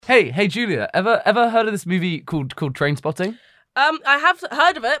Hey, Julia. Ever heard of this movie called Trainspotting? I have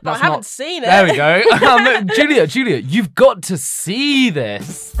heard of it, but I haven't seen it. There we go. Julia, you've got to see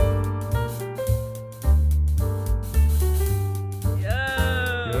this. Well,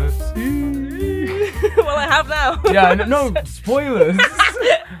 I have now. Yeah, no spoilers.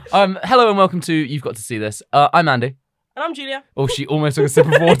 Hello and welcome to You've Got to See This. I'm Andy. And I'm Julia. Oh, she almost took a sip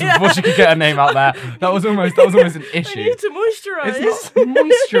of water before she could get her name out there. That was almost an issue. I need to moisturise. It's not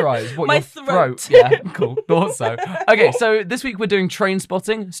moisturise. What, my your throat. Yeah, cool. Thought so. Okay, so this week we're doing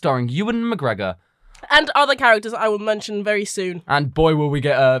Trainspotting, starring Ewan McGregor. And other characters I will mention very soon. And boy, will we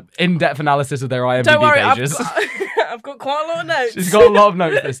get an in-depth analysis of their IMDb Don't worry, pages. I've got quite a lot of notes. She's got a lot of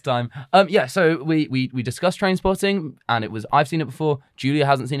notes this time. So we discussed Trainspotting, and I've seen it before. Julia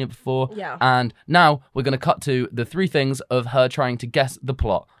hasn't seen it before. Yeah. And now we're going to cut to the three things of her trying to guess the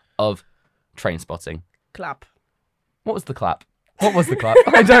plot of Trainspotting. Clap. What was the clap? What was the clap?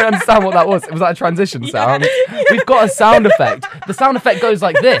 I don't understand what that was. Was that a transition sound? Yeah. We've got a sound effect. The sound effect goes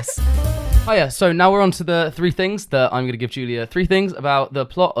like this. Oh yeah, so now we're on to the three things that I'm going to give Julia three things about the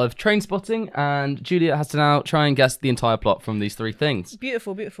plot of Trainspotting, and Julia has to now try and guess the entire plot from these three things.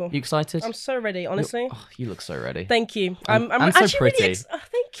 Beautiful. You excited? I'm so ready, honestly. You look so ready. Thank you. I'm actually so pretty. really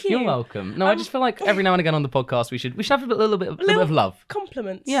thank you. You're welcome. No, I just feel like every now and again on the podcast we should have a little bit of love.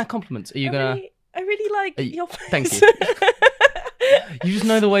 Compliments. Yeah, compliments. Are you I really like your face. Thank you. You just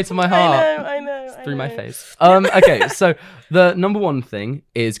know the way to my heart. I know. Through my face. Okay, so the number one thing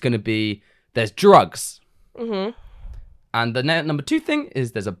is going to be there's drugs. Mm-hmm. And the number two thing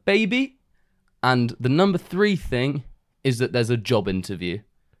is there's a baby. And the number three thing is that there's a job interview.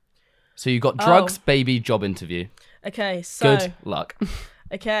 So you got drugs, baby, job interview. Okay, so... Good luck.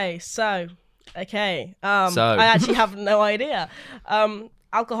 Okay. I actually have no idea.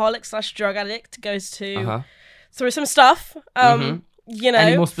 Alcoholic / drug addict goes to through some stuff. You know,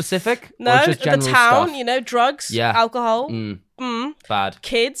 any more specific? No, or just general the town. Stuff? You know, drugs, alcohol, bad,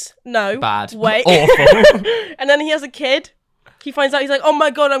 kids. No, bad, wait, awful. And then he has a kid. He finds out he's like, oh my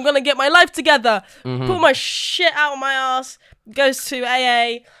god, I'm gonna get my life together. Pull my shit out of my ass. Goes to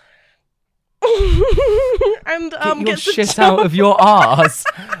AA. And get gets your the shit job. out of your ass.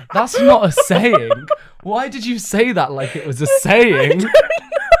 That's not a saying. Why did you say that like it was a saying?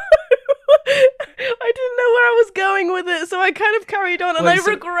 I didn't know where I was going with it, so I kind of carried on, and I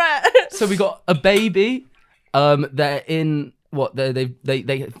regret. So we got a baby. They're in what they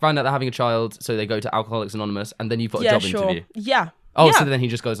find out they're having a child, so they go to Alcoholics Anonymous, and then you've got a job interview. Yeah. Oh, yeah. so then he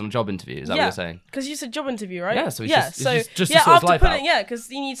just goes on a job interview. Is that what you're saying? Because you said job interview, right? Yeah. So he's just to sort after his life out. because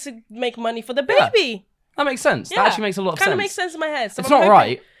he needs to make money for the baby. That makes sense. Yeah. That actually makes a lot of sense. Kind of makes sense in my head. So it's not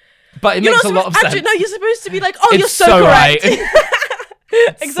right, but it makes a lot of sense. Actually, no, you're supposed to be like, oh, it's you're so correct. Right.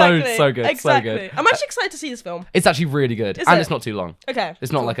 Exactly. So good. Exactly. So good. I'm actually excited to see this film. It's actually really good, it's not too long. Okay.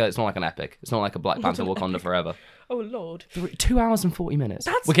 It's not like an epic. It's not like a Black Panther Wakanda Forever. Oh Lord. 2 hours and 40 minutes.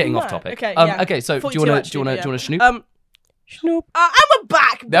 We're getting off topic. Okay. Okay. So do you want to snoop? Snoop. I'm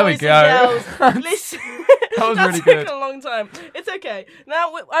back. There we go. Listen, that was really taken good. a long time. It's okay.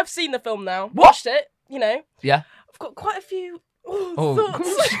 Now I've seen the film. Now What? Watched it. You know. Yeah. I've got quite a few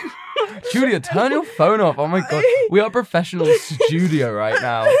thoughts. Julia, turn your phone off. Oh my god, we are professional studio right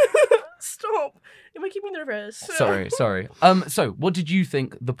now. Stop. You're making me nervous. Sorry. So what did you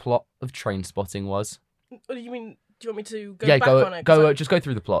think the plot of Trainspotting was? What do you mean? Do you want me to go back on it? Just go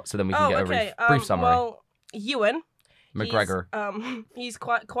through the plot so then we can get a brief summary. Well, Ewan McGregor. He's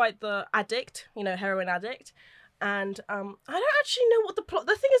quite the addict, heroin addict. And I don't actually know what the plot...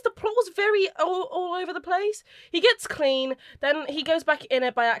 The thing is, the plot was very all over the place. He gets clean, then he goes back in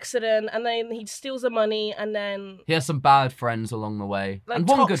it by accident, and then he steals the money, and then... He has some bad friends along the way. Like, and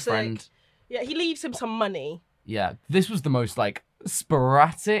one toxic. good friend. Yeah, he leaves him some money. Yeah, this was the most,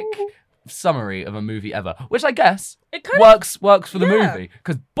 sporadic summary of a movie ever. Which I guess works for the movie.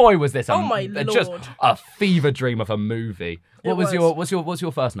 Because boy, was this just a fever dream of a movie. What's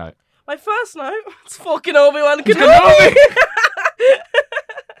your first note? My first note, it's fucking Obi-Wan Kenobi.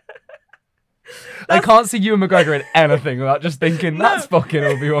 I can't see Ewan McGregor in anything without just thinking, that's fucking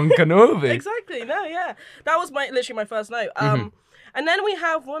Obi-Wan Kenobi. Exactly, no, yeah. That was literally my first note. And then we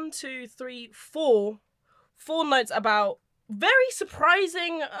have 4 notes about very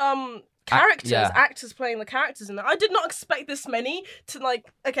surprising characters, actors playing the characters in that. I did not expect this many to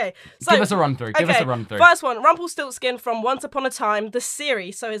okay. So give us a run through. First one, Rumpelstiltskin from Once Upon a Time, the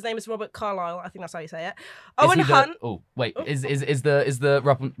series. So his name is Robert Carlyle. I think that's how you say it. Owen Hunt. Is the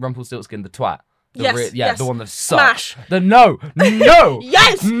Rumpelstiltskin the twat? Yes. The one that sucks. Smash. No.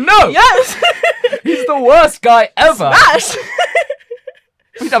 Yes. No. Yes. He's the worst guy ever. Smash.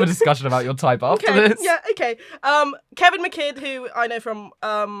 We can have a discussion about your type after this. Yeah, okay. Kevin McKidd, who I know from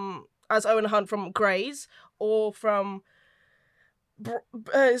as Owen Hunt from Greys, or from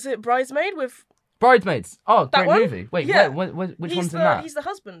is it Bridesmaid with Bridesmaids. Oh, that great one? movie. Wait, Yeah. which one's in that? He's the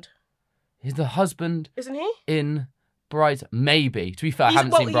husband. He's the husband, isn't he? In Brides. Maybe. To be fair, I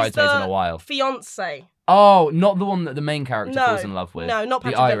haven't seen Bridesmaids in a while. Fiance. Oh, not the one that the main character falls in love with. No, not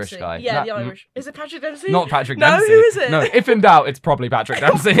Patrick the Irish Dempsey. guy. Yeah, the Irish. Is it Patrick Dempsey? Not Patrick Dempsey. No, who is it? No, if in doubt, it's probably Patrick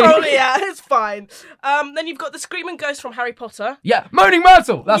Dempsey. Probably, yeah, it's fine. Then you've got the Screaming Ghost from Harry Potter. Yeah, Moaning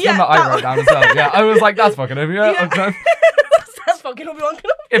Myrtle. That's one that I wrote down as well. Yeah, I was like, that's fucking him. Yeah. Okay. That's fucking Obi-Wan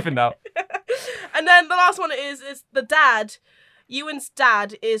Kenobi. If in doubt. And then the last one is the dad. Ewan's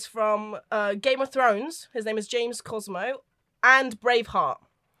dad is from Game of Thrones. His name is James Cosmo. And Braveheart,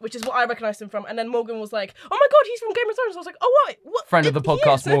 which is what I recognised him from. And then Morgan was like, oh my god, he's from Game of Thrones. I was like, oh, what? Friend of the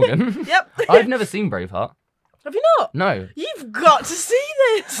podcast, Morgan. Yep. I've never seen Braveheart. Have you not? No. You've got to see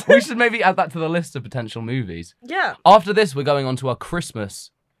this. We should maybe add that to the list of potential movies. Yeah. After this, we're going on to our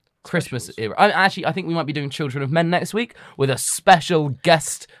Christmas era. I think we might be doing Children of Men next week with a special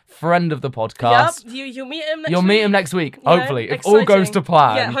guest friend of the podcast. Yep, you'll meet him next week. You'll meet him next week, Yeah, Hopefully, if exciting. all goes to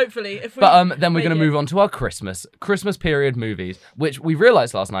plan. Yeah, hopefully. But then we're going to move on to our Christmas period movies, which we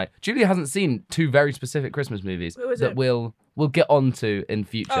realised last night. Julia hasn't seen two very specific Christmas movies that we'll get onto in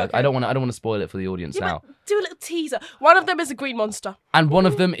future. Okay. I don't want to spoil it for the audience now. Do a little teaser. One of them is a green monster. And one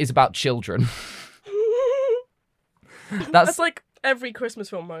of them is about children. That's like every Christmas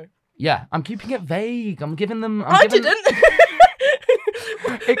film, Mo. Yeah, I'm keeping it vague. I'm giving them. I didn't.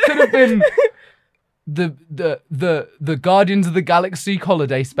 It could have been the Guardians of the Galaxy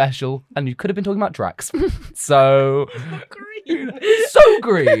holiday special, and you could have been talking about Drax. So green. So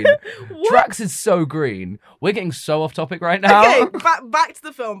green. Drax is so green. We're getting so off topic right now. Okay, back to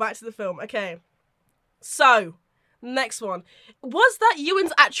the film. Okay, so next one. Was that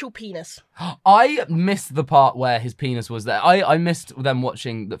Ewan's actual penis? I missed the part where his penis was there. I missed them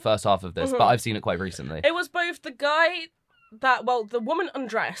watching the first half of this, but I've seen it quite recently. It was both the guy the woman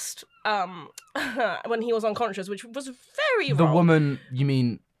undressed when he was unconscious, which was very The wrong. woman, you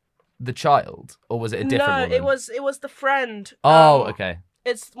mean the child? Or was it a different woman? No, it was the friend. Oh, okay.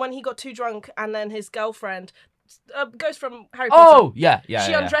 It's when he got too drunk and then his girlfriend goes from Harry Potter. Oh, yeah.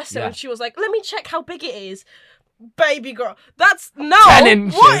 She undressed him and she was like, let me check how big it is. Baby girl. That's 10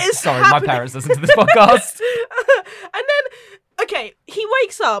 inches. What is Sorry, happening? my parents listen to this podcast. And then, okay, he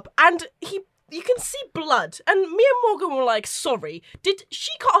wakes up and you can see blood. And me and Morgan were like, sorry, did she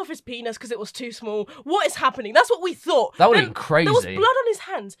cut off his penis because it was too small? What is happening? That's what we thought. That would have been crazy. There was blood on his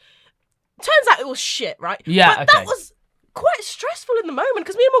hands. Turns out it was shit, right? Yeah, but that was quite stressful in the moment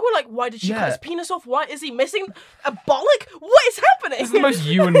because me and Morgan were like, why did she cut his penis off? Why is he missing a bollock? What is happening? This is the most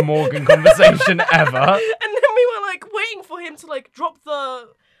you and Morgan conversation ever. And then we were like waiting for him to like drop the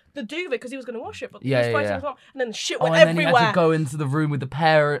duvet because he was going to wash it, but he was fighting his mom, and then the shit went everywhere. And then he had to go into the room with the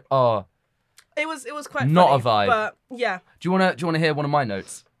parent. Oh, it was quite not funny, a vibe. But yeah. Do you want to hear one of my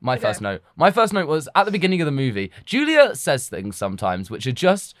notes? My first note. My first note was at the beginning of the movie. Julia says things sometimes which are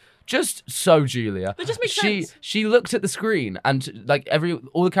just so Julia. They just make sense. She looked at the screen and like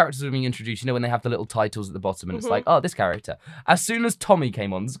all the characters were being introduced, you know, when they have the little titles at the bottom and it's like, oh, this character. As soon as Tommy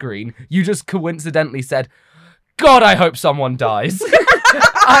came on screen, you just coincidentally said, God, I hope someone dies.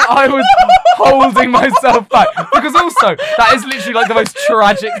 I was holding myself back because also that is literally like the most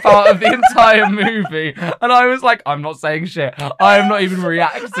tragic part of the entire movie, and I was like, I'm not saying shit. I am not even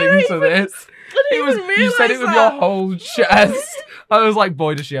reacting to this. You said it with your whole chest. I was like,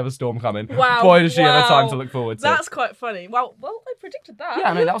 boy, does she have a storm coming. Wow. Boy, does she have a time to look forward to. That's quite funny. Well, I predicted that.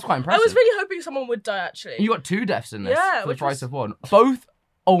 Yeah, no, that was quite impressive. I was really hoping someone would die, actually. You got 2 deaths in this for the price was... of 1. Both,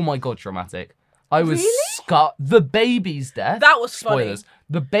 oh my God, traumatic. I was scarred. The baby's death. That was Spoilers. funny.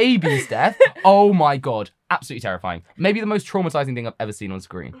 The baby's death. Oh my God. Absolutely terrifying. Maybe the most traumatizing thing I've ever seen on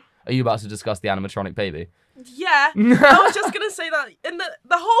screen. Are you about to discuss the animatronic baby? Yeah. I was just going to say that in the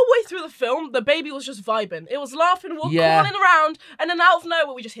whole way through the film, the baby was just vibing. It was laughing, calling around, and then out of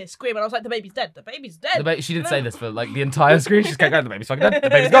nowhere we just hear scream, and I was like, the baby's dead. The baby's dead. She did say this for like the entire screen. She's kept going, the baby's fucking dead. The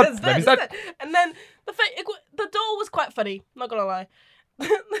baby's gone. The baby's dead. And then the doll was quite funny. Not going to lie.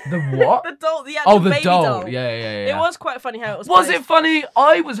 The what? The doll, the actual baby doll. Yeah. It was quite funny how it was. Was it funny?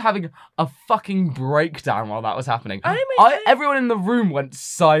 I was having a fucking breakdown while that was happening. Everyone in the room went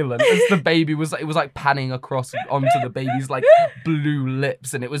silent as the baby was like panning across onto the baby's like blue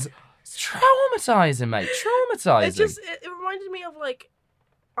lips, and it was traumatizing, mate. Traumatizing. It reminded me of like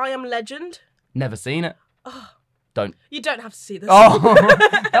I Am Legend. Never seen it. You don't have to see this. Oh,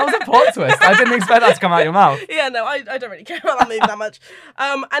 That was a plot twist. I didn't expect that to come out of your mouth. Yeah, no, I don't really care about that movie that much.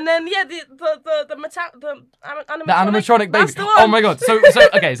 And then the animatronic baby. That's the one. Oh my god. So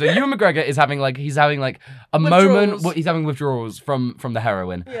okay. So Ewan McGregor is having like a moment. He's having withdrawals from the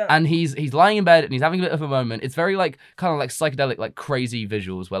heroin, and he's lying in bed and he's having a bit of a moment. It's very like kind of like psychedelic, like crazy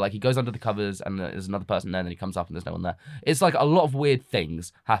visuals where like he goes under the covers and there's another person there, and then he comes up and there's no one there. It's like a lot of weird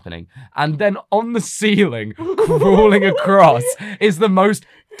things happening, and then on the ceiling, crawling across, is the most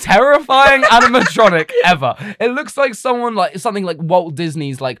terrifying animatronic ever. It looks like something like Walt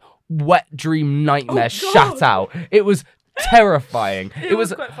Disney's like wet dream nightmare shat out. It was terrifying. It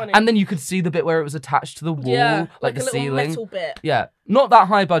was quite funny. And then you could see the bit where it was attached to the wall, like the a little ceiling. metal bit. Yeah, not that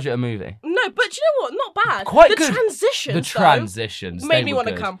high budget a movie. No, but you know what? Not bad. Quite the good. Transitions. The transitions made they me were want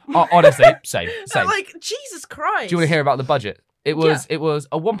to good. come. Oh, honestly, same. Like Jesus Christ. Do you want to hear about the budget? It was a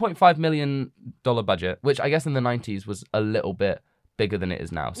 $1.5 million budget, which I guess in the 90s was a little bit bigger than it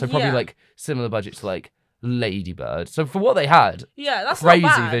is now. So probably like similar budget to like Lady Bird. So for what they had, that's crazy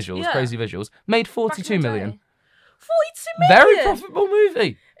not bad. visuals, made 42 million. 42 million. Very profitable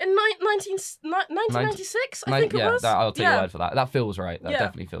movie. In 1996, I think it was. I'll take your word for that. That feels right. That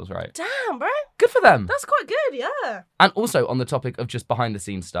definitely feels right. Damn, bro. Good for them. That's quite good, yeah. And also on the topic of just behind the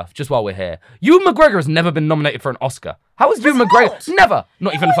scenes stuff, just while we're here, Ewan McGregor has never been nominated for an Oscar. How is Ewan McGregor? Never.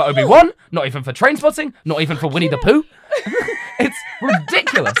 Not even for Obi-Wan. Not even for Trainspotting. Not even for Winnie the Pooh. It's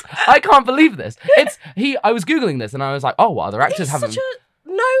ridiculous. I can't believe this. I was Googling this and I was like, oh, what other actors haven't... Such a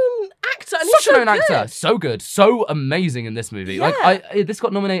known actor. And Such he's a known good. actor. So good. So amazing in this movie. Yeah. Like, this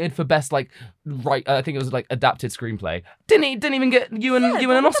got nominated for best, like, I think it was, like, adapted scrapplay. Didn't even get Ewan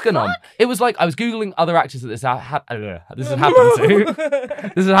an Oscar nom. It was like, I was Googling other actors that this had happened to. This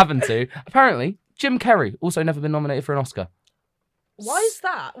had happened to. Apparently, Jim Carrey also never been nominated for an Oscar. Why is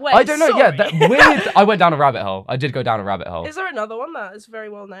that? Wait, I don't know. sorry. Yeah, that weird. I went down a rabbit hole. I did go down a rabbit hole. Is there another one that is very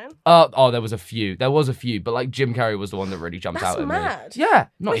well known? There was a few, but like Jim Carrey was the one that really jumped out at me. That's mad. Yeah,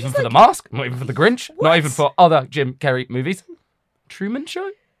 not even for The Mask, not even for The Grinch, not even for other Jim Carrey movies. Truman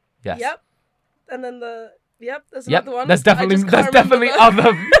Show? Yes. Yep. And then there's another one. There's definitely other.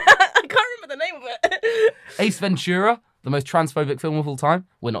 I can't remember the name of it. Ace Ventura, the most transphobic film of all time.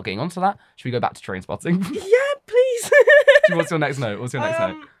 We're not getting onto that. Should we go back to Trainspotting? Yeah, please. What's your next note?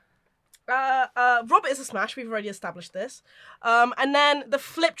 Note? Robert is a smash. We've already established this. And then the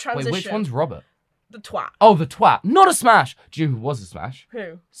flip transition. Wait, which one's Robert? The twat. Oh, the twat. Not a smash. Do you know who was a smash?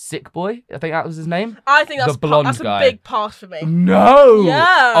 Who? Sick Boy. I think that was his name. I think that's the blonde that's guy. a big pass for me. No.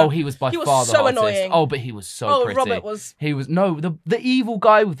 Yeah. Oh, he was by far the so hottest. annoying. Oh, but he was so pretty. Robert was. He was the evil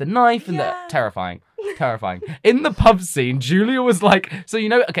guy with the knife and the terrifying. In the pub scene, Julia was like, so you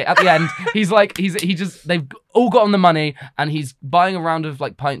know, okay, at the end, they've all gotten the money and he's buying a round of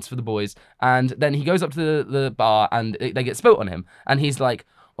like pints for the boys, and then he goes up to the bar and they get spilt on him, and he's like,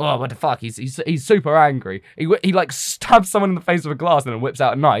 oh, what the fuck? He's super angry. He like stabs someone in the face with a glass and then whips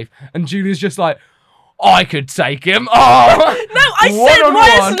out a knife, and Julia's just like, I could take him. Oh! No, I said,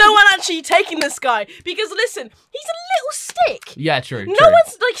 why is no one actually taking this guy? Because listen, he's a little stick. Yeah, true. No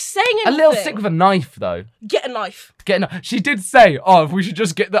one's like saying anything. A little stick with a knife, though. Get a knife. She did say, oh, if we should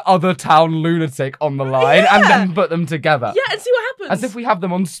just get the other town lunatic on the line and then put them together. Yeah, and see what happens. As if we have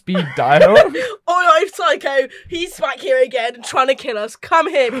them on speed dial. Oh, Psycho, he's back here again trying to kill us. Come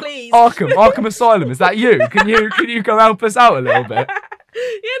here, please. Arkham Asylum, is that you? Can you go help us out a little bit?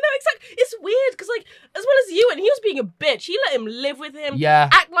 Yeah, no, exactly. It's weird because, like, as well as you, and he was being a bitch. He let him live with him. Yeah.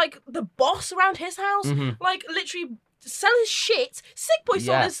 Act like the boss around his house. Mm-hmm. Like, literally sell his shit. Sick Boy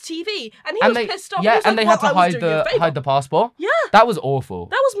sold his TV, and he was pissed off. Yeah, and they had to hide the passport. Yeah. That was awful.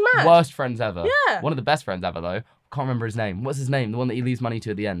 That was mad. Worst friends ever. Yeah. One of the best friends ever, though. Can't remember his name. What's his name? The one that he leaves money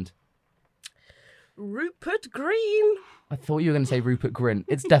to at the end. Rupert Green. I thought you were going to say Rupert Grint.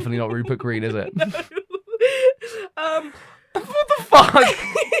 It's definitely not Rupert Green, is it? No. What the fuck?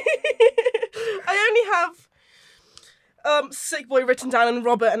 I only have Sick Boy written down and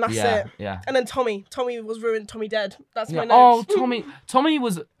Robert, and that's it. Yeah. And then Tommy. Tommy was ruined. Tommy dead. That's my note. Oh, Tommy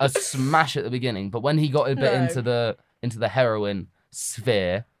was a smash at the beginning, but when he got a bit into the heroin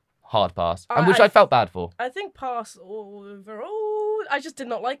sphere, hard pass, and which I felt bad for. I think pass overall. I just did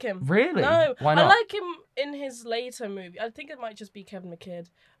not like him. Really? No. Why not? I like him in his later movie. I think it might just be Kevin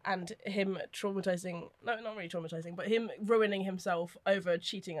McKidd and him traumatizing. No, not really traumatizing, but him ruining himself over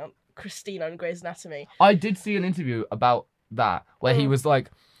cheating on Christina on Grey's Anatomy. I did see an interview about that where he was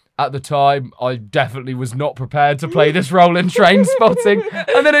like, at the time, I definitely was not prepared to play this role in Trainspotting.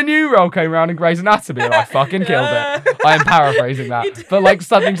 And then a new role came around in Grey's Anatomy and I fucking killed it. I am paraphrasing that. But like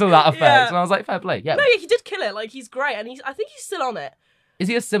something to that effect. Yeah. And I was like, fair play. Yeah. No, he did kill it. Like, he's great. And I think he's still on it. Is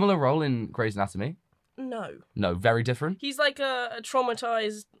he a similar role in Grey's Anatomy? No. Very different? He's like a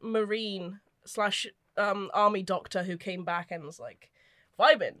traumatized Marine / army doctor who came back and was like,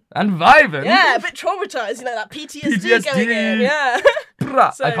 vibing. Yeah, a bit traumatized, that PTSD going in. Yeah.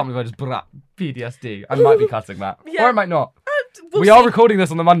 So, I can't believe I just PTSD. I might be cutting that. Yeah. Or I might not. We'll we are recording this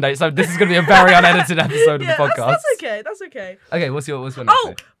on the Monday, so this is going to be a very unedited episode of the podcast. That's okay. Okay, what's your next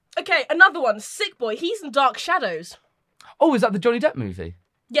thing? Okay, another one. Sick Boy. He's in Dark Shadows. Oh, is that the Johnny Depp movie?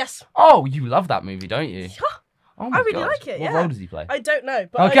 Yes. Oh, you love that movie, don't you? Oh my I really God. like it. What role does he play? I don't know,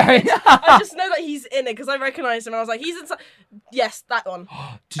 but okay. I just know that he's in it because I recognise him. I was like, he's in. Yes, that one.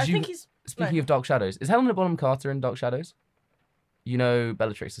 Think he's. Speaking of Dark Shadows, is Helena Bonham Carter in Dark Shadows? You know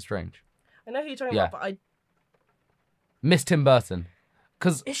Bellatrix Lestrange. I know who you're talking about, but I. Miss Tim Burton.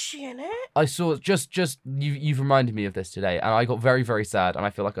 Is she in it? I saw you've reminded me of this today, and I got very, very sad, and I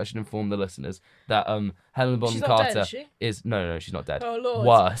feel like I should inform the listeners that Helena Bonham Carter dead, is she? is no, she's not dead. Oh Lord.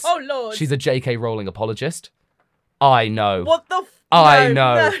 Worse. Oh Lord. She's a J.K. Rowling apologist. I know. What the? I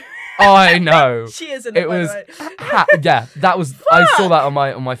know. No. I know. She is in it. It was. That was. Fuck. I saw that on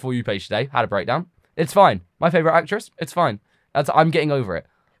my For You page today. Had a breakdown. It's fine. My favorite actress. It's fine. I'm getting over it.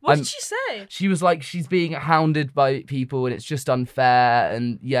 What did she say? She was like, she's being hounded by people and it's just unfair.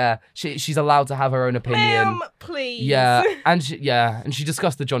 And she's allowed to have her own opinion. Ma'am, please. Yeah, and she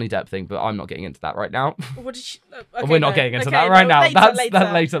discussed the Johnny Depp thing, but I'm not getting into that right now. What did she? Okay, We're not getting into that right now. That's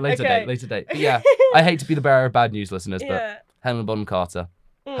later. Later date. But yeah, I hate to be the bearer of bad news, listeners, but Helena Bonham Carter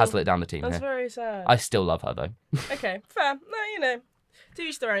has let down the team. That's here. very sad. I still love her though. Okay, fair. No, to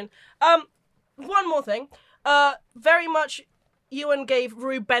each their own. One more thing. Very much. Ewan gave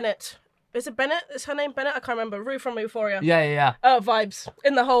Rue Bennett. Is it Bennett? Is her name Bennett? I can't remember. Rue from Euphoria. Yeah. Vibes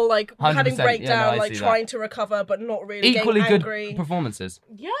in the whole having breakdown, trying to recover but not really. Equally getting angry. Good performances.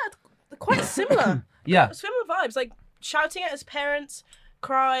 Yeah, quite similar. Yeah, similar vibes. Like shouting at his parents,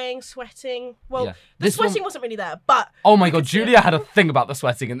 crying, sweating. Well, the sweating wasn't really there, but oh my God, Julia had a thing about the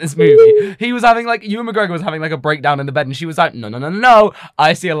sweating in this movie. He was having Ewan McGregor was having a breakdown in the bed, and she was like, no.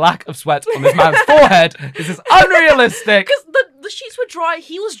 I see a lack of sweat on this man's forehead. This is unrealistic. Because the sheets were dry,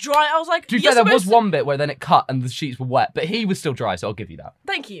 he was dry. I was like, to be fair, there was one bit where then it cut and the sheets were wet, but he was still dry, so I'll give you that.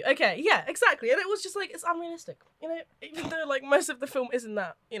 Thank you. Okay, yeah, exactly. And it was just it's unrealistic. Even though most of the film isn't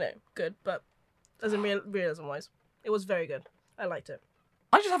that good, but as in realism wise, it was very good. I liked it.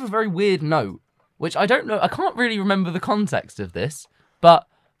 I just have a very weird note, which I don't know. I can't really remember the context of this, but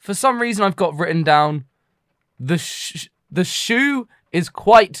for some reason I've got written down the shoe is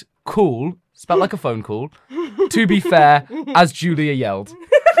quite cool, spelled like a phone call, to be fair, as Julia yelled.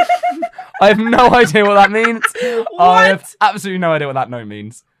 I have no idea what that means. What? I have absolutely no idea what that note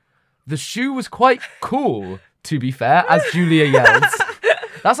means. The shoe was quite cool, to be fair, as Julia yelled.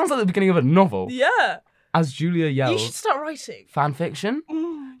 That sounds like the beginning of a novel. Yeah. As Julia yells. You should start writing. Fan fiction?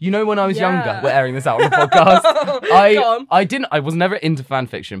 When I was younger, we're airing this out on the podcast. I was never into fan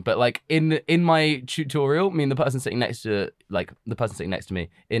fiction, but in my tutorial, me and the person sitting next to me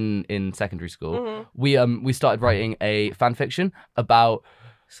in secondary school, we started writing a fan fiction about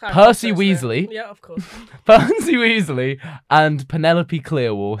Percy Weasley. Yeah, of course. Percy Weasley and Penelope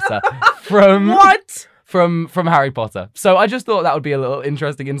Clearwater from What? From Harry Potter. So I just thought that would be a little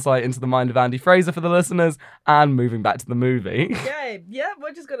interesting insight into the mind of Andy Fraser for the listeners, and moving back to the movie. Okay, yeah,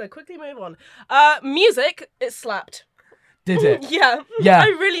 we're just gonna quickly move on. Music, it slapped. Did it? Yeah. I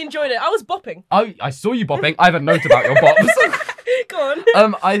really enjoyed it. I was bopping. I saw you bopping. I have a note about your bops. Go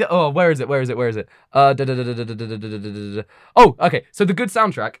on. Where is it? Oh, okay. So the good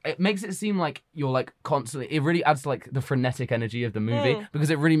soundtrack, it makes it seem like you're constantly. It really adds to the frenetic energy of the movie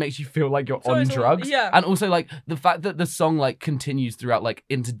because it really makes you feel like you're on drugs. Yeah. And also the fact that the song continues throughout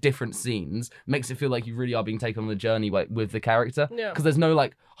into different scenes makes it feel like you really are being taken on the journey with the character. Yeah. Because there's no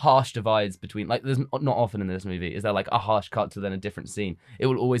harsh divides between there's not often in this movie is there a harsh cut to then a different scene. It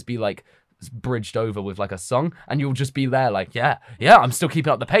will always be bridged over with a song, and you'll just be there I'm still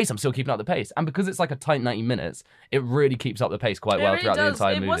keeping up the pace, and because it's a tight 90 minutes, it really keeps up the pace quite well throughout the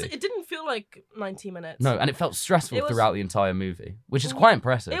entire movie. It didn't feel like 90 minutes. No, and it felt stressful throughout the entire movie, which is quite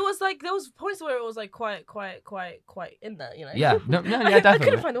impressive. It was there was points where it was quite in there, Yeah, definitely. I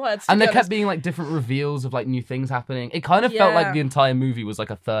couldn't find the words. And there kept being different reveals of new things happening. It kind of felt like the entire movie was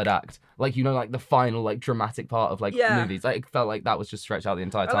a third act, the final dramatic part of movies. It felt like that was just stretched out the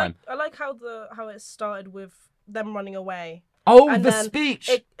entire time. I like how it started with them running away. Oh, and the speech!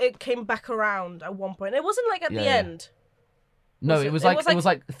 It came back around at one point. It wasn't at the end. No, it was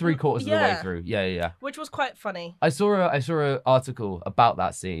 3/4 of the way through. Yeah. Which was quite funny. I saw a article about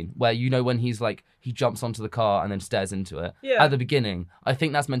that scene where when he's he jumps onto the car and then stares into it. Yeah. At the beginning, I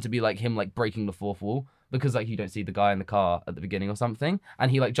think that's meant to be him breaking the fourth wall. because like you don't see the guy in the car at the beginning or something,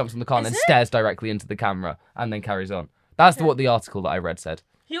 and he like jumps in the car and Is then it? stares directly into the camera and then carries on. That's what the article that I read said.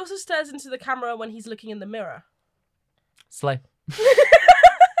 He also stares into the camera when he's looking in the mirror. Slay.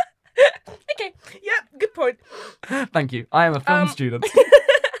 Okay, yeah, good point. Thank you. I am a film student.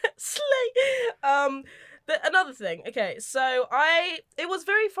 Slay. Another thing. Okay, so it was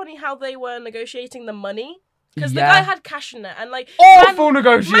very funny how they were negotiating the money. Because the guy had cash in it, and like awful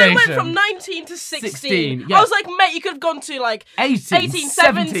negotiation. Man went from 19 to 16. Yeah. I was like, mate, you could have gone to like 18,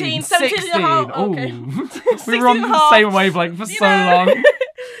 17 and a half. Okay. We were on the same wavelength for so long.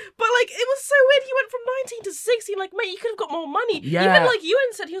 But like, it was so weird. He went from 19 to 16. Like, mate, you could have got more money. Yeah. Even like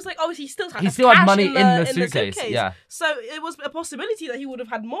Ewan said, he was like, oh, he still had had money in the suitcase. Yeah. So it was a possibility that he would have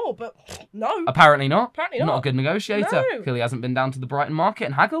had more, but no. Apparently not. Apparently Not not. a good negotiator. No. Clearly hasn't been down to the Brighton market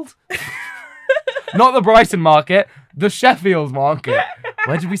and haggled. Not the Brighton market, the Sheffield market.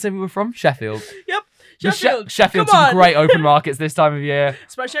 Where did we say we were from? Sheffield. Yep. The Sheffield. Sheffield's Come on. some great open markets this time of year.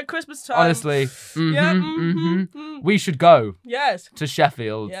 Especially at Christmas time. Honestly. We should go Yes. to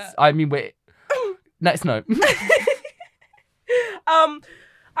Sheffield. Yeah. I mean, wait. Next note.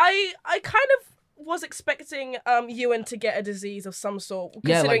 I kind of was expecting Ewan to get a disease of some sort,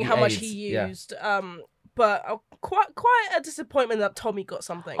 Yeah, considering like how much AIDS, he yeah. used. But quite a disappointment that Tommy got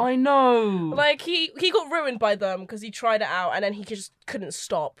something. I know. Like he got ruined by them because he tried it out and then he just couldn't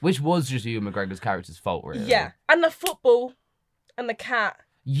stop. Which was just Ewan McGregor's character's fault, really. Yeah, and the football and the cat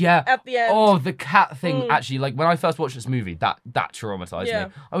Yeah. at the end. Oh, the cat thing, actually, like, when I first watched this movie, that traumatized Yeah.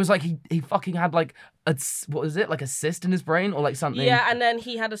 me. I was like, he fucking had, like, what is it? Like a cyst in his brain or, like, something? Yeah, and then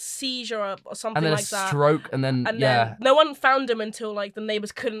he had a seizure or something And then like a that. stroke, and then, And yeah. then no one found him until, like, the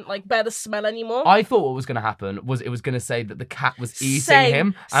neighbours couldn't, like, bear the smell anymore. I thought what was going to happen was it was going to say that the cat was eating Same,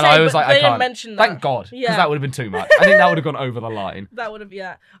 him. And same, I was but like, they I didn't can't. mention that. Thank God. Because Yeah. that would have been too much. I think that would have gone over the line. That would have,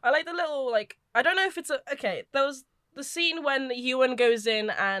 yeah. I like the little, like, I don't know if it's okay, there was the scene when Ewan goes in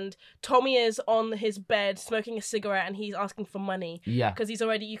and Tommy is on his bed smoking a cigarette and he's asking for money. Yeah. Because he's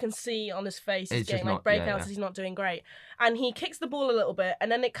already, you can see on his face, he's It's getting just like not- breakouts, yeah. he's not doing great. And he kicks the ball a little bit and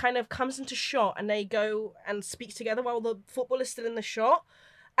then it kind of comes into shot and they go and speak together while the football is still in the shot.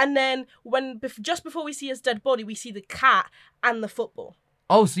 And then just before we see his dead body, we see the cat and the football.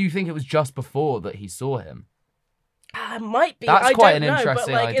 Oh, so you think it was just before that he saw him? Might be. That's I quite don't an know,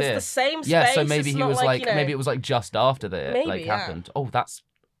 interesting but like idea. it's the same space. Yeah, so maybe it's he not was like, you know, maybe it was like just after that it Maybe, yeah. happened. Oh, that's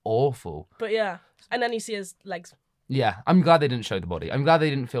awful. But yeah, and then you see his legs. Yeah, I'm glad they didn't show the body. I'm glad they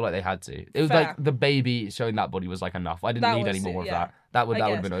didn't feel like they had to. It was Fair. like the baby showing that body was like enough. I didn't That need was any more it, of yeah. that. That would I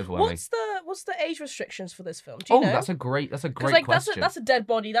have guess. been overwhelming. What's the age restrictions for this film? Do you know? That's a great like question. that's a dead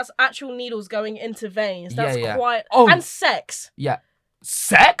body. That's actual needles going into veins. That's Yeah. quite. Oh. And sex. Yeah.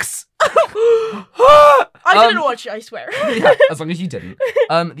 Sex? I didn't watch it. I swear. Yeah, as long as you didn't.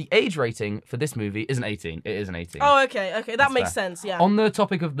 The age rating for this movie isn't 18. It is an 18. Oh, okay, that That's makes fair. sense. Yeah. On the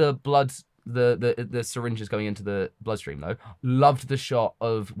topic of the blood, the syringes going into the bloodstream, though, loved the shot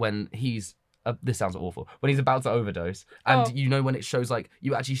of when he's. This sounds awful. When he's about to overdose, and you know when it shows like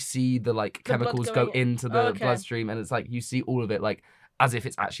you actually see the like The blood chemicals go going in. into the Okay. bloodstream, and it's like you see all of it like as if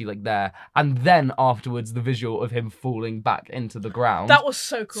it's actually like there, and then afterwards the visual of him falling back into the ground. That was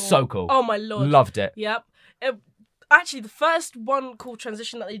so cool. So cool. Oh my lord. Loved it. Yep. Actually, the first one cool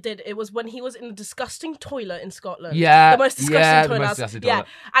transition that they did, it was when he was in a disgusting toilet in Scotland. Yeah, The most disgusting yeah, the toilet. most house. disgusting Yeah. toilet.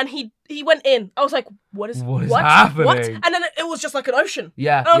 And he went in. I was like, what is happening? What? And then it was just like an ocean.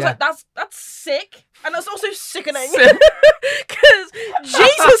 Yeah, And I was yeah. like, that's sick. And that's also sickening. Because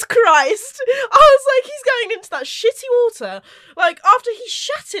Jesus Christ. I was like, he's going into that shitty water. Like, after he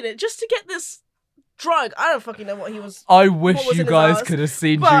shat in it just to get this drug. I don't fucking know what he was. I wish what was you in his guys arse. could have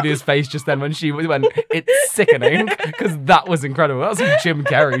seen But- Julia's face just then when she went, it's sickening, because that was incredible. That was some Jim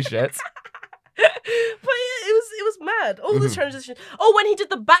Carrey shit. But yeah, it was mad. All the transitions. Oh, when he did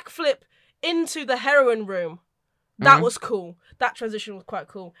the backflip into the heroin room. That was cool. That transition was quite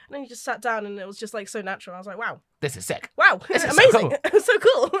cool. And then he just sat down and it was just like so natural. I was like, wow. This is sick. Wow. This is Amazing. so It was so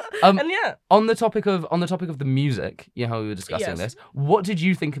cool. And yeah. On the topic of the music, you know how we were discussing Yes. this. What did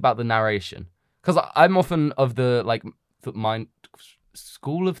you think about the narration? Because I'm often of the mind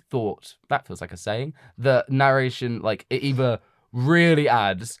school of thought. That feels like a saying. The narration, like it either really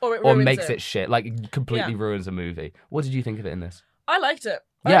adds Or it or ruins makes it. it shit. Like it completely Yeah. ruins a movie. What did you think of it in this? I liked it.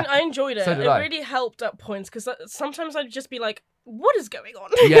 Yeah. I enjoyed it. So did It I. really helped at points because sometimes I'd just be like, what is going on?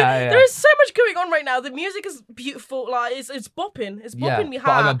 Yeah. There is so much going on right now. The music is beautiful. Like it's bopping. It's bopping me but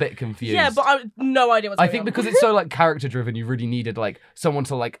I'm a hard. bit confused. Yeah, but I have no idea what's I going think on. because it's so like character driven, you really needed like someone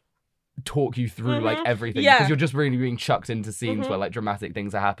to like talk you through like everything Yeah. because you're just really being chucked into scenes where like dramatic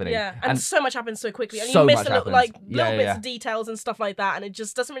things are happening. Yeah, and so much happens so quickly, and so you miss much the little, happens. little bits of details and stuff like that, and it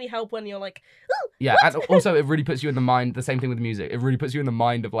just doesn't really help when you're like, oh, yeah, and also it really puts you in the mind. The same thing with music. It really puts you in the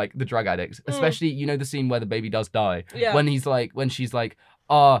mind of like the drug addicts, especially you know the scene where the baby does die. Yeah. When she's like,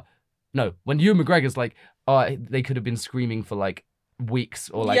 no, when Ewan McGregor's like, they could have been screaming for like weeks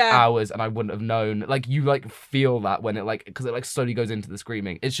or like hours and I wouldn't have known. Like you like feel that when it like because it like slowly goes into the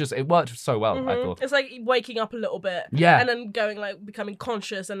screaming. It's just it worked so well. I thought it's like waking up a little bit, and then going like becoming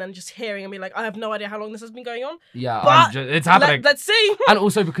conscious, and then just hearing and be like, I have no idea how long this has been going on. Yeah, but it's happening. Let's see. And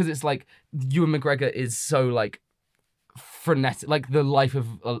also because it's like Ewan McGregor is so like frenetic, like the life of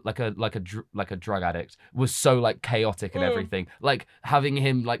like a drug addict was so like chaotic and everything. Like having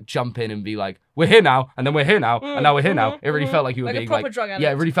him like jump in and be like, we're here now, and then we're here now, and now we're here now. It really felt like you were like being a proper like drug addict.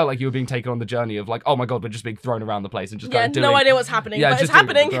 Yeah, it really felt like you were being taken on the journey of like, oh my god, we're just being thrown around the place and just kind of doing. No idea what's happening. But it's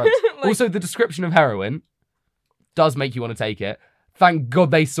happening. Like, also, the description of heroin does make you want to take it. Thank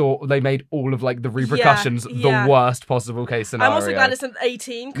God they made all of like the repercussions the worst possible case scenario. I'm also glad it's an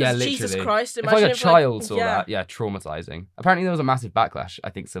 18 because Jesus Christ, if like a child saw that, traumatizing. Apparently there was a massive backlash, I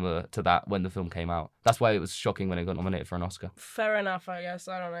think similar to that when the film came out. That's why it was shocking when it got nominated for an Oscar. Fair enough, I guess.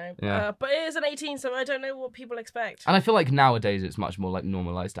 I don't know. Yeah. But it is an 18, so I don't know what people expect. And I feel like nowadays it's much more like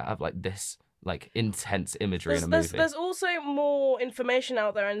normalized to have like this like intense imagery in a movie. There's also more information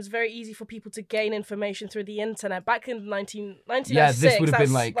out there, and it's very easy for people to gain information through the internet. Back in 1996, yeah, this would have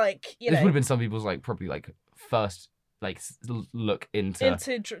been like this would have been some people's like probably like first like look into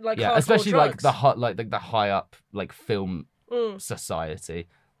like especially drugs. like the high up like film society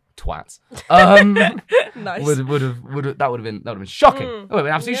twats. Nice. would have that would have been shocking. It would have been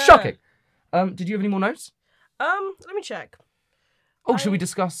absolutely shocking. Did you have any more notes? Let me check. Should we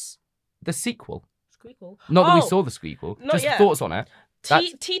discuss the sequel? Squeakle. Not that we saw the sequel. Just yet. thoughts on it.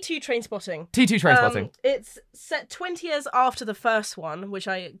 T2 Trainspotting. T2 Trainspotting. It's set 20 years after the first one, which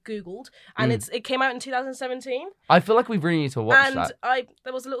I googled, and it came out in 2017. I feel like we really need to watch that. And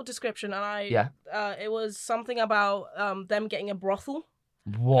there was a little description, and it was something about them getting a brothel.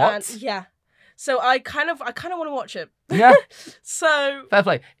 What? And, so I kind of want to watch it. Yeah. So fair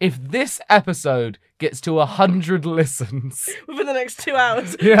play. If this episode gets to 100 listens within the next 2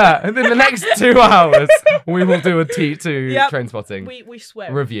 hours. Yeah, within the next 2 hours, we will do a T2 Trainspotting. We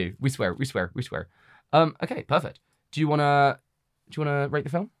swear. Review. We swear. Okay, perfect. Do you wanna rate the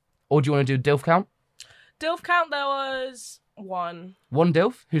film? Or do you wanna do DILF count? DILF count, there was one. One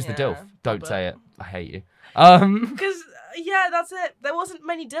DILF? Who's the DILF? Don't say it. I hate you. Because that's it. There wasn't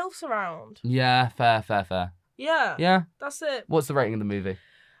many DILFs around. Yeah, fair. Yeah. Yeah. That's it. What's the rating of the movie?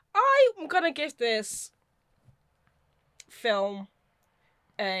 I'm gonna give this film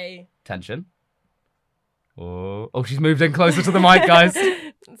a tension. Oh, she's moved in closer to the mic, guys.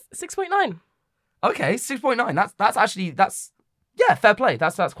 6.9. Okay, 6.9. That's fair play.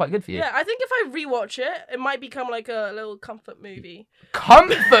 That's quite good for you. Yeah, I think if I rewatch it, it might become like a little comfort movie.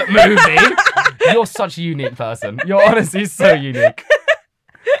 Comfort movie? You're such a unique person. You're honestly so unique.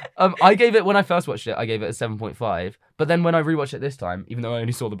 I gave it, when I first watched it, I gave it a 7.5. But then when I rewatched it this time, even though I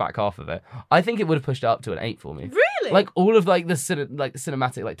only saw the back half of it, I think it would have pushed it up to an 8 for me. Really? Like all of like the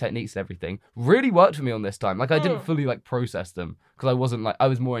cinematic like techniques and everything really worked for me on this time. Like I didn't fully like process them because I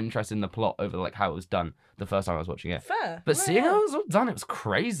was more interested in the plot over like how it was done the first time I was watching it. Fair. But seeing how it was all done, it was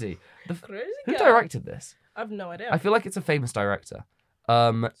crazy. Crazy. Who directed this? I have no idea. I feel like it's a famous director.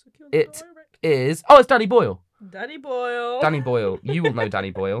 It is. Oh, it's Danny Boyle. Danny Boyle. Danny Boyle. You will know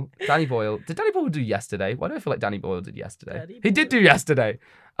Danny Boyle. Danny Boyle. Did Danny Boyle do Yesterday? Why do I feel like Danny Boyle did Yesterday? He did do Yesterday.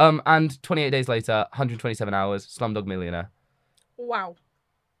 And 28 Days Later, 127 Hours, Slumdog Millionaire. Wow.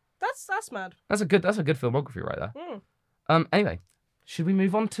 That's mad. That's a good filmography right there. Anyway, should we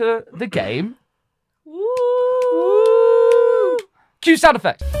move on to the game? Woo! Cue sound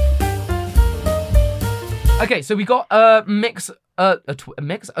effect. Okay, so we got a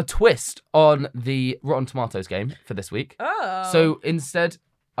twist on the Rotten Tomatoes game for this week. Oh. So instead,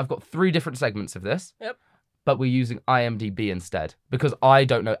 I've got 3 different segments of this. Yep. But we're using IMDb instead because I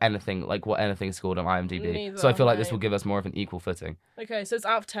don't know anything like what anything is called on IMDb. Neither, so I feel like this will give us more of an equal footing. Okay, so it's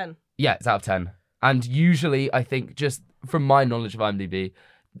out of 10. Yeah, it's out of 10. And usually, I think just from my knowledge of IMDb,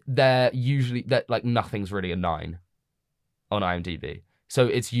 that like nothing's really a 9 on IMDb. So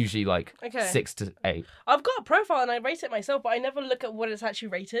it's usually like 6 to 8. I've got a profile and I rate it myself, but I never look at what it's actually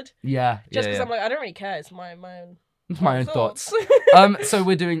rated. Yeah. Just because I'm like, I don't really care. It's my own. It's my own thoughts. So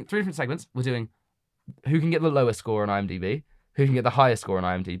we're doing 3 different segments. We're doing who can get the lowest score on IMDb, who can get the highest score on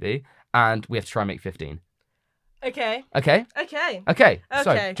IMDb, and we have to try and make 15. Okay. Okay? Okay. Okay. So, do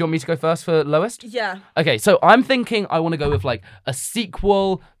Okay. you want me to go first for lowest? Yeah. Okay, so I'm thinking I want to go with like a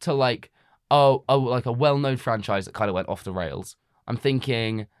sequel to like like a well-known franchise that kind of went off the rails. I was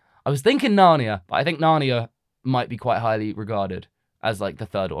thinking Narnia, but I think Narnia might be quite highly regarded as like the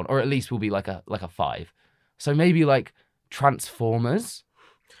third one, or at least will be like a 5. So maybe like Transformers.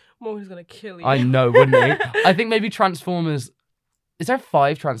 Morgan's gonna kill you. I know, wouldn't he? I think maybe Transformers. Is there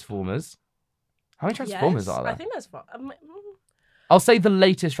 5 Transformers? How many Transformers Yes, are there? I think there's 5. I'll say the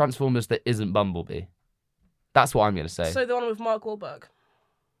latest Transformers that isn't Bumblebee. That's what I'm going to say. So the one with Mark Wahlberg.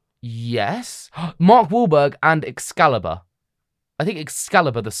 Yes. Mark Wahlberg and Excalibur. I think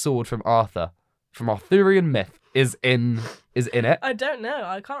Excalibur, the sword from Arthur, from Arthurian myth, is in it. I don't know.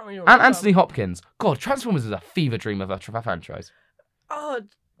 I can't really remember. And Anthony Hopkins. God, Transformers is a fever dream of a franchise. Oh,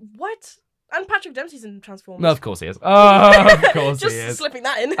 what? And Patrick Dempsey's in Transformers. No, of course he is. Oh, of course he Just is. slipping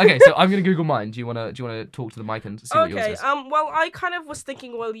that in. Okay, so I'm gonna Google mine. Do you wanna talk to the mic and see what yours is? Well, I kind of was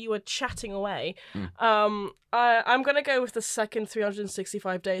thinking while you were chatting away. I'm gonna go with the second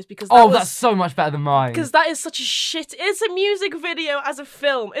 365 days because that's so much better than mine. Because that is such a shit. It's a music video as a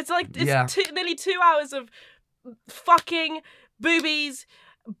film. It's like nearly 2 hours of fucking boobies,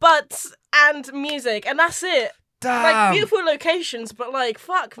 butts, and music, and that's it. Damn. Like beautiful locations, but like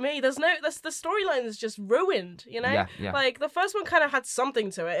fuck me, the storyline is just ruined, you know? Yeah. Like the first one kind of had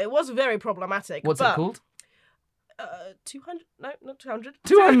something to it. It was very problematic. What's it called? 200? No, not 200.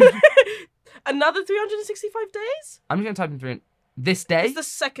 200. Another 365 days? I'm just gonna type in 300. This day? It's the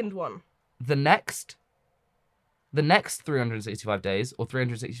second one. The next 365 days, or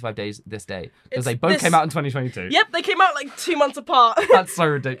 365 days this day, because they both came out in 2022. Yep, they came out like 2 months apart. That's so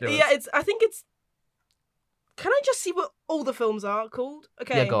ridiculous. Yeah, I think it's. Can I just see what all the films are called?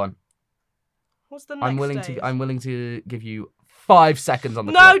 Okay. Yeah, go on. What's the next? I'm willing to give you 5 seconds on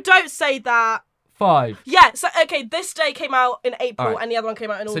the No, clock. don't say that. 5. Yeah, so okay, this day came out in April, right. and the other one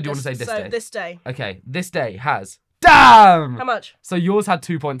came out in August. So do you want to say this day? This day. Okay, this day has. Damn! How much? So yours had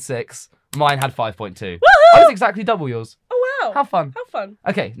 2.6, mine had 5.2. Woohoo! I was exactly double yours. Oh wow! How fun. How fun.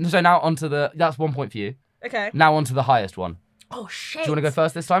 Okay, so now onto that's 1 point for you. Okay. Now onto the highest one. Oh shit! Do you want to go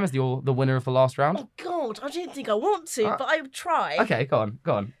first this time as you're the winner of the last round? Oh god, I didn't think I want to, but I would try. Okay, go on.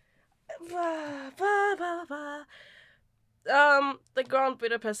 The Grand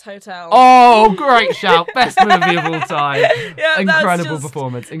Budapest Hotel. Oh, great shout! Best movie of all time. Yeah, Incredible that's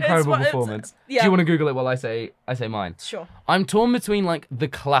performance. it's Incredible what- it's- performance. yeah. Do you want to Google it while I say mine? Sure. I'm torn between like the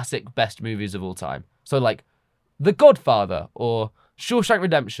classic best movies of all time. So like The Godfather or Shawshank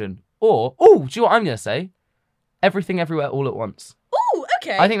Redemption or do you know what I'm gonna say? Everything Everywhere All at Once. Ooh,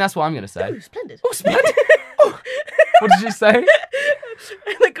 okay. I think that's what I'm gonna say. Ooh, splendid. Oh, splendid. What did you say?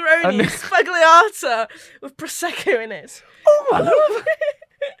 Negroni, spagliata with prosecco in it. Oh my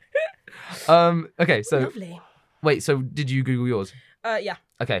love. Okay, so Lovely. wait. So did you Google yours? Yeah.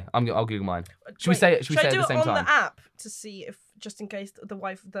 Okay, I'll Google mine. Should we Wait, say it? Should we say it I do at the same it on time? the app to see if, just in case the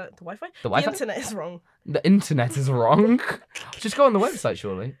Wi-Fi, the internet is wrong? The internet is wrong. Just go on the website,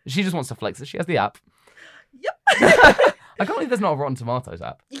 surely. She just wants to flex it. She has the app. Yep. I can't believe there's not a Rotten Tomatoes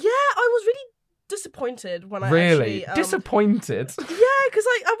app. Yeah, I was really disappointed when I Really? actually... Disappointed? Yeah, because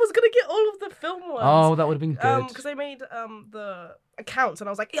I was going to get all of the film ones. Oh, that would have been good. Because I made the accounts and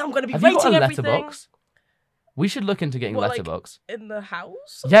I was like, yeah, I'm going to be Have you rating got a everything. letterbox? We should look into getting What, like, letterbox. in the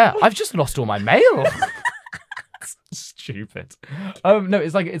house? Yeah, I've just lost all my mail. Stupid. No,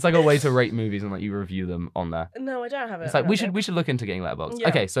 it's like a way to rate movies and like you review them on there. No, I don't have it. It's like we should look into getting letterbox. Yeah.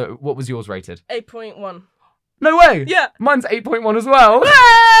 Okay, so what was yours rated? 8.1. No way. Yeah. Mine's 8.1 as well.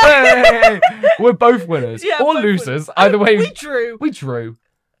 Hey! We're both winners Yeah, or both losers. winners. Either way, We drew. we drew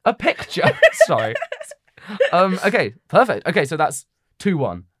a picture. Sorry. Okay, perfect. Okay, so that's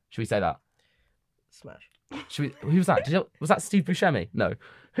 2-1. Should we say that? Smash. Who was that? Was that Steve Buscemi? No.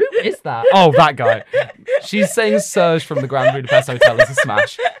 Who is that? Oh, that guy. She's saying Serge from the Grand Budapest Hotel is a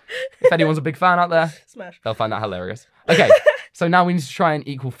smash. If anyone's a big fan out there, Smash. they'll find that hilarious. Okay, so now we need to try and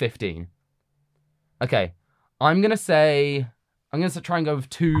equal 15. Okay, I'm gonna try and go with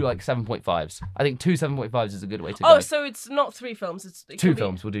 2 like 7.5s. I think 2 7.5s is a good way to go. Oh, so it's not 3 films. It 2 could be-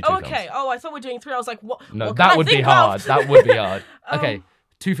 films. We'll do 2 Oh, films. okay. Oh, I thought we were doing 3. I was like, what? No, what that can I would be think hard. of? That would be hard. Okay, Um,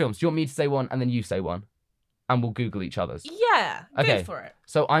 2 films. Do you want me to say one and then you say one? And we'll Google each other's. Yeah. Okay. Go for it.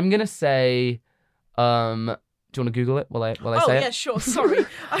 So I'm gonna say, do you want to Google it while I Oh, say it? yeah, sure. Sorry.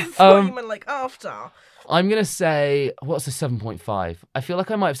 I thought you meant like after. I'm gonna say, what's a 7.5? I feel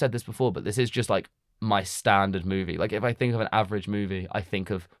like I might have said this before, but this is just like my standard movie. Like if I think of an average movie, I think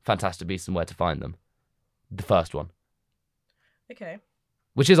of Fantastic Beasts and Where to Find Them, the first one, Okay.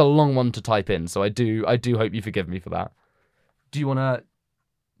 which is a long one to type in. So I do hope you forgive me for that. Do you wanna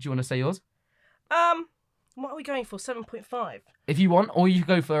say yours? What are we going for? 7.5. If you want, or you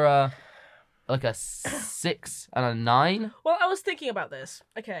go for a 6 and a 9. Well, I was thinking about this.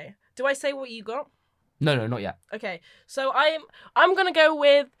 Okay, do I say what you got? No, not yet. Okay, so I'm gonna go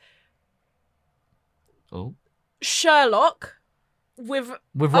with Sherlock with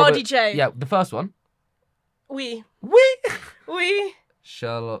Robert, RDJ. Yeah, the first one. We.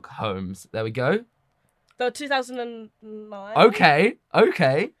 Sherlock Holmes. There we go. The 2009. Okay.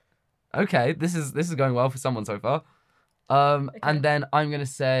 This is going well for someone so far. And then I'm gonna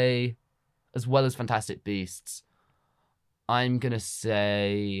say, as well as Fantastic Beasts, I'm gonna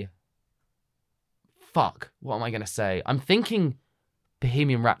say. Fuck. What am I gonna say? I'm thinking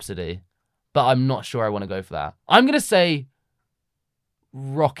Bohemian Rhapsody, but I'm not sure I want to go for that. I'm gonna say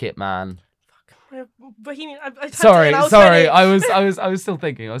Rocket Man. Fuck. Bohemian. Sorry. I was still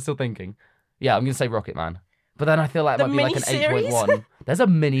thinking. Yeah, I'm gonna say Rocket Man. But then I feel like it might be like an 8.1. There's a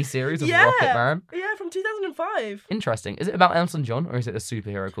mini series of Rocket Man. Yeah, from 2005. Interesting. Is it about Elton John or is it a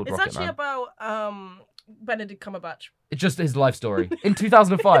superhero called Rocket Man? It's actually about Benedict Cumberbatch. It's just his life story. In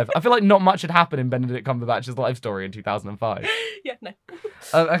 2005. I feel like not much had happened in Benedict Cumberbatch's life story in 2005. Yeah, no.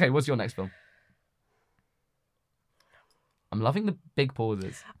 Okay, what's your next film? I'm loving the big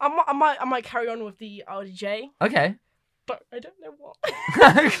pauses. I might carry on with the RDJ. Okay. But I don't know what.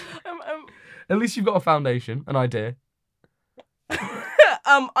 At least you've got a foundation, an idea.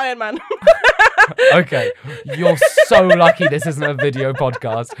 Iron Man. Okay, you're so lucky this isn't a video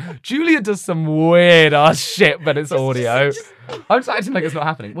podcast. Julia does some weird ass shit, but it's audio. I'm just acting like it's not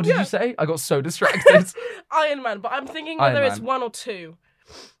happening. What did you say? I got so distracted. Iron Man, but I'm thinking whether it's 1 or 2.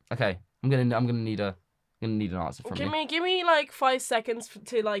 Okay, I'm gonna need an answer from you. Give me like 5 seconds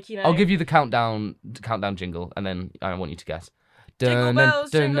to like, you know. I'll give you the countdown jingle, and then I want you to guess. Jingle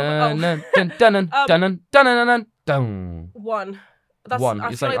bells, jingle bells. 1.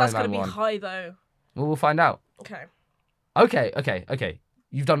 I feel like that's gonna be high though. Well, we'll find out. Okay.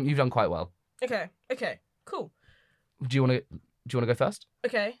 You've done quite well. Okay. Cool. Do you want to go first?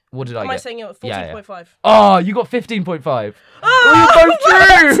 Okay. What did I get? Am I saying it at 14.5? Yeah. Oh, you got 15.5. Oh, you're both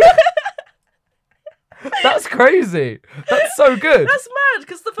true. That's crazy. That's so good. That's mad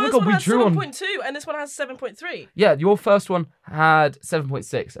because the first one had 7.2 and this one has 7.3. Yeah, your first one had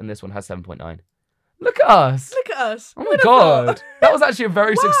 7.6 and this one has 7.9. Look at us. Oh my god. That was actually a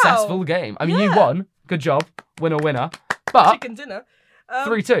very successful game. I mean, you won. Good job. Winner. But chicken dinner.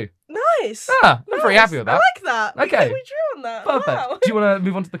 3-2. Nice. I'm pretty happy with that. I like that. Okay. We drew on that. Perfect. Wow. Do you want to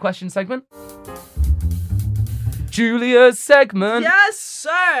move on to the question segment? Julia's segment. Yes,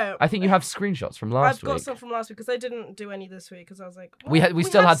 sir. I think you have screenshots from last week. I've got some from last week because I didn't do any this week because I was like, we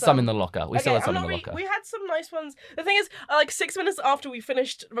still had some in the locker. We still had some in the locker. We had some nice ones. The thing is, like 6 minutes after we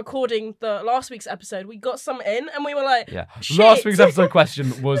finished recording the last week's episode, we got some in and we were like, shit. Last week's episode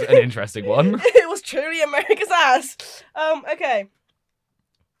question was an interesting one. It was truly America's ass. Okay.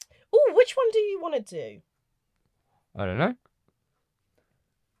 Ooh, which one do you want to do? I don't know.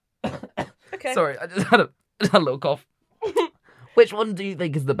 Okay. Sorry, I just had a little cough. Which one do you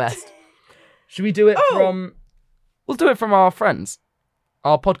think is the best? Should we do it from... We'll do it from our friends.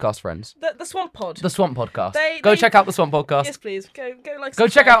 Our podcast friends. The Swamp Pod. The Swamp Podcast. Go check out the Swamp Podcast. Yes, please. Go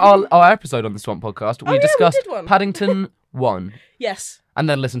check out our episode on the Swamp Podcast. We discussed we did one. Paddington 1. Yes. And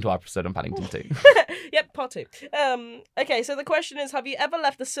then listen to our episode on Paddington 2. Yep, part 2. Okay, so the question is, have you ever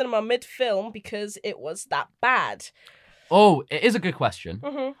left the cinema mid-film because it was that bad? Oh, it is a good question.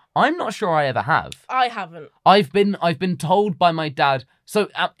 Mm-hmm. I'm not sure I ever have. I haven't. I've been told by my dad. So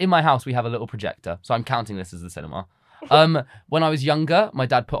in my house we have a little projector. So I'm counting this as the cinema. When I was younger, my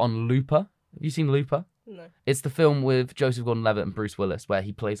dad put on Looper. Have you seen Looper? No. It's the film with Joseph Gordon-Levitt and Bruce Willis where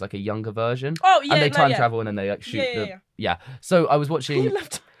he plays like a younger version. Oh yeah. And they time travel and then they like shoot Yeah. So I was watching.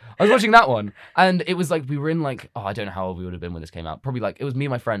 I was watching that one, and it was like we were in like I don't know how old we would have been when this came out. Probably like it was me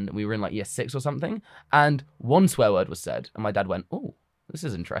and my friend, and we were in like year 6 or something. And one swear word was said, and my dad went, "Oh, this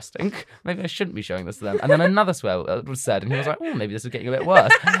is interesting. Maybe I shouldn't be showing this to them." And then another swear word was said, and he was like, "Oh, maybe this is getting a bit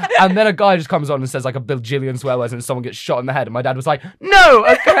worse." And then a guy just comes on and says like a bajillion swear words, and someone gets shot in the head. And my dad was like, "No,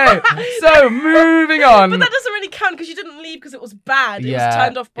 okay." So moving on. But that doesn't really count because you didn't leave because it was bad. It was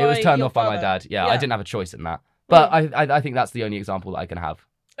turned off by. It was turned off by father. my dad. Yeah, I didn't have a choice in that. But I think that's the only example that I can have.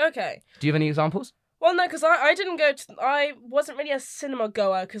 Okay. Do you have any examples? Well, no, because I didn't go to... I wasn't really a cinema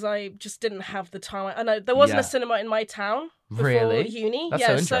goer because I just didn't have the time. I know there wasn't a cinema in my town before uni. That's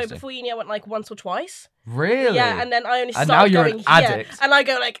so interesting. So before uni I went like once or twice. Really? Yeah, and then I only started now you're going an addict. and I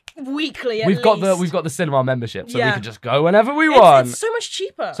go like weekly at We've got the cinema membership, so we can just go whenever we want. It's so much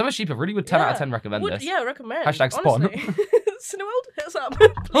cheaper. So much cheaper. Really would 10 out of 10 recommend this. Yeah, recommend. Hashtag spawn. Cineworld, hit us up,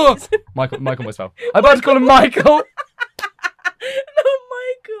 please. Michael Westphal. I'm about to call him Michael. No,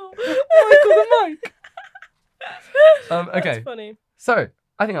 Michael. Michael the Mike. Okay. That's funny. So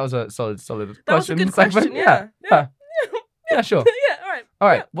I think that was a solid That was a question good segment. question. Yeah. Yeah, sure. Yeah. All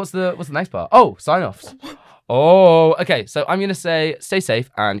right. Yeah. What's the next part? Oh, sign-offs. Oh, okay. So I'm gonna say stay safe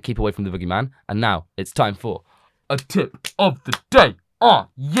and keep away from the boogeyman. And now it's time for a tip of the day.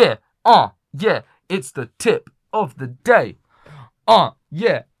 Yeah. Yeah. It's the tip of the day.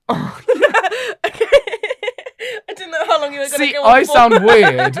 Yeah. Okay. I didn't know how long you were going to See, go on I for. sound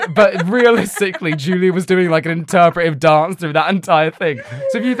weird, but realistically, Julie was doing like an interpretive dance through that entire thing.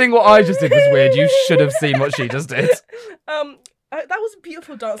 So if you think what I just did was weird, you should have seen what she just did. That was a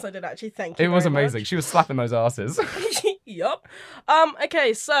beautiful dance I did, actually. Thank you. It was very amazing. much. She was slapping those asses. Yup.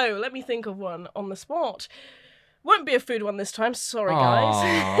 Okay, so let me think of one on the spot. Won't be a food one this time. Sorry,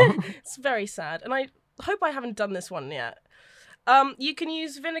 guys. It's very sad, and I hope I haven't done this one yet. You can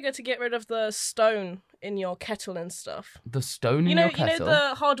use vinegar to get rid of the stone in your kettle and stuff. The stone in your kettle? You know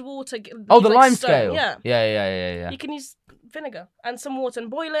the hard water. Oh, the lime stone. scale. Yeah. Yeah. You can use vinegar and some water and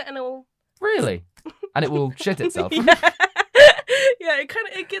boil it, and it'll. Really? And it will shit itself. Yeah,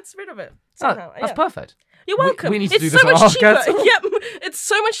 it gets rid of it somehow. That's perfect. You're welcome. We need to it's do this so on much our cheaper. kettle. Yep, it's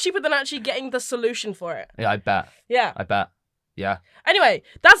so much cheaper than actually getting the solution for it. Yeah, I bet. Yeah. Yeah. Anyway,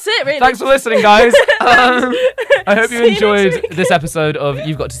 that's it, really. Thanks for listening, guys. I hope you See you next enjoyed week. this episode of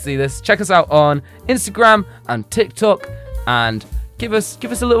You've Got to See This. Check us out on Instagram and TikTok, and give us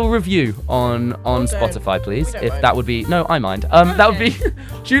a little review on Spotify, please. If mind. that would be I mind. That would be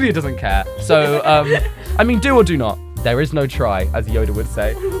Julia doesn't care. So I mean, do or do not. There is no try, as Yoda would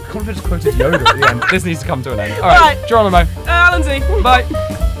say. I can't have just quoted Yoda at the end. This needs to come to an end. All right. Geronimo. Lindsay.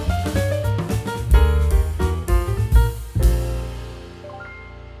 Bye.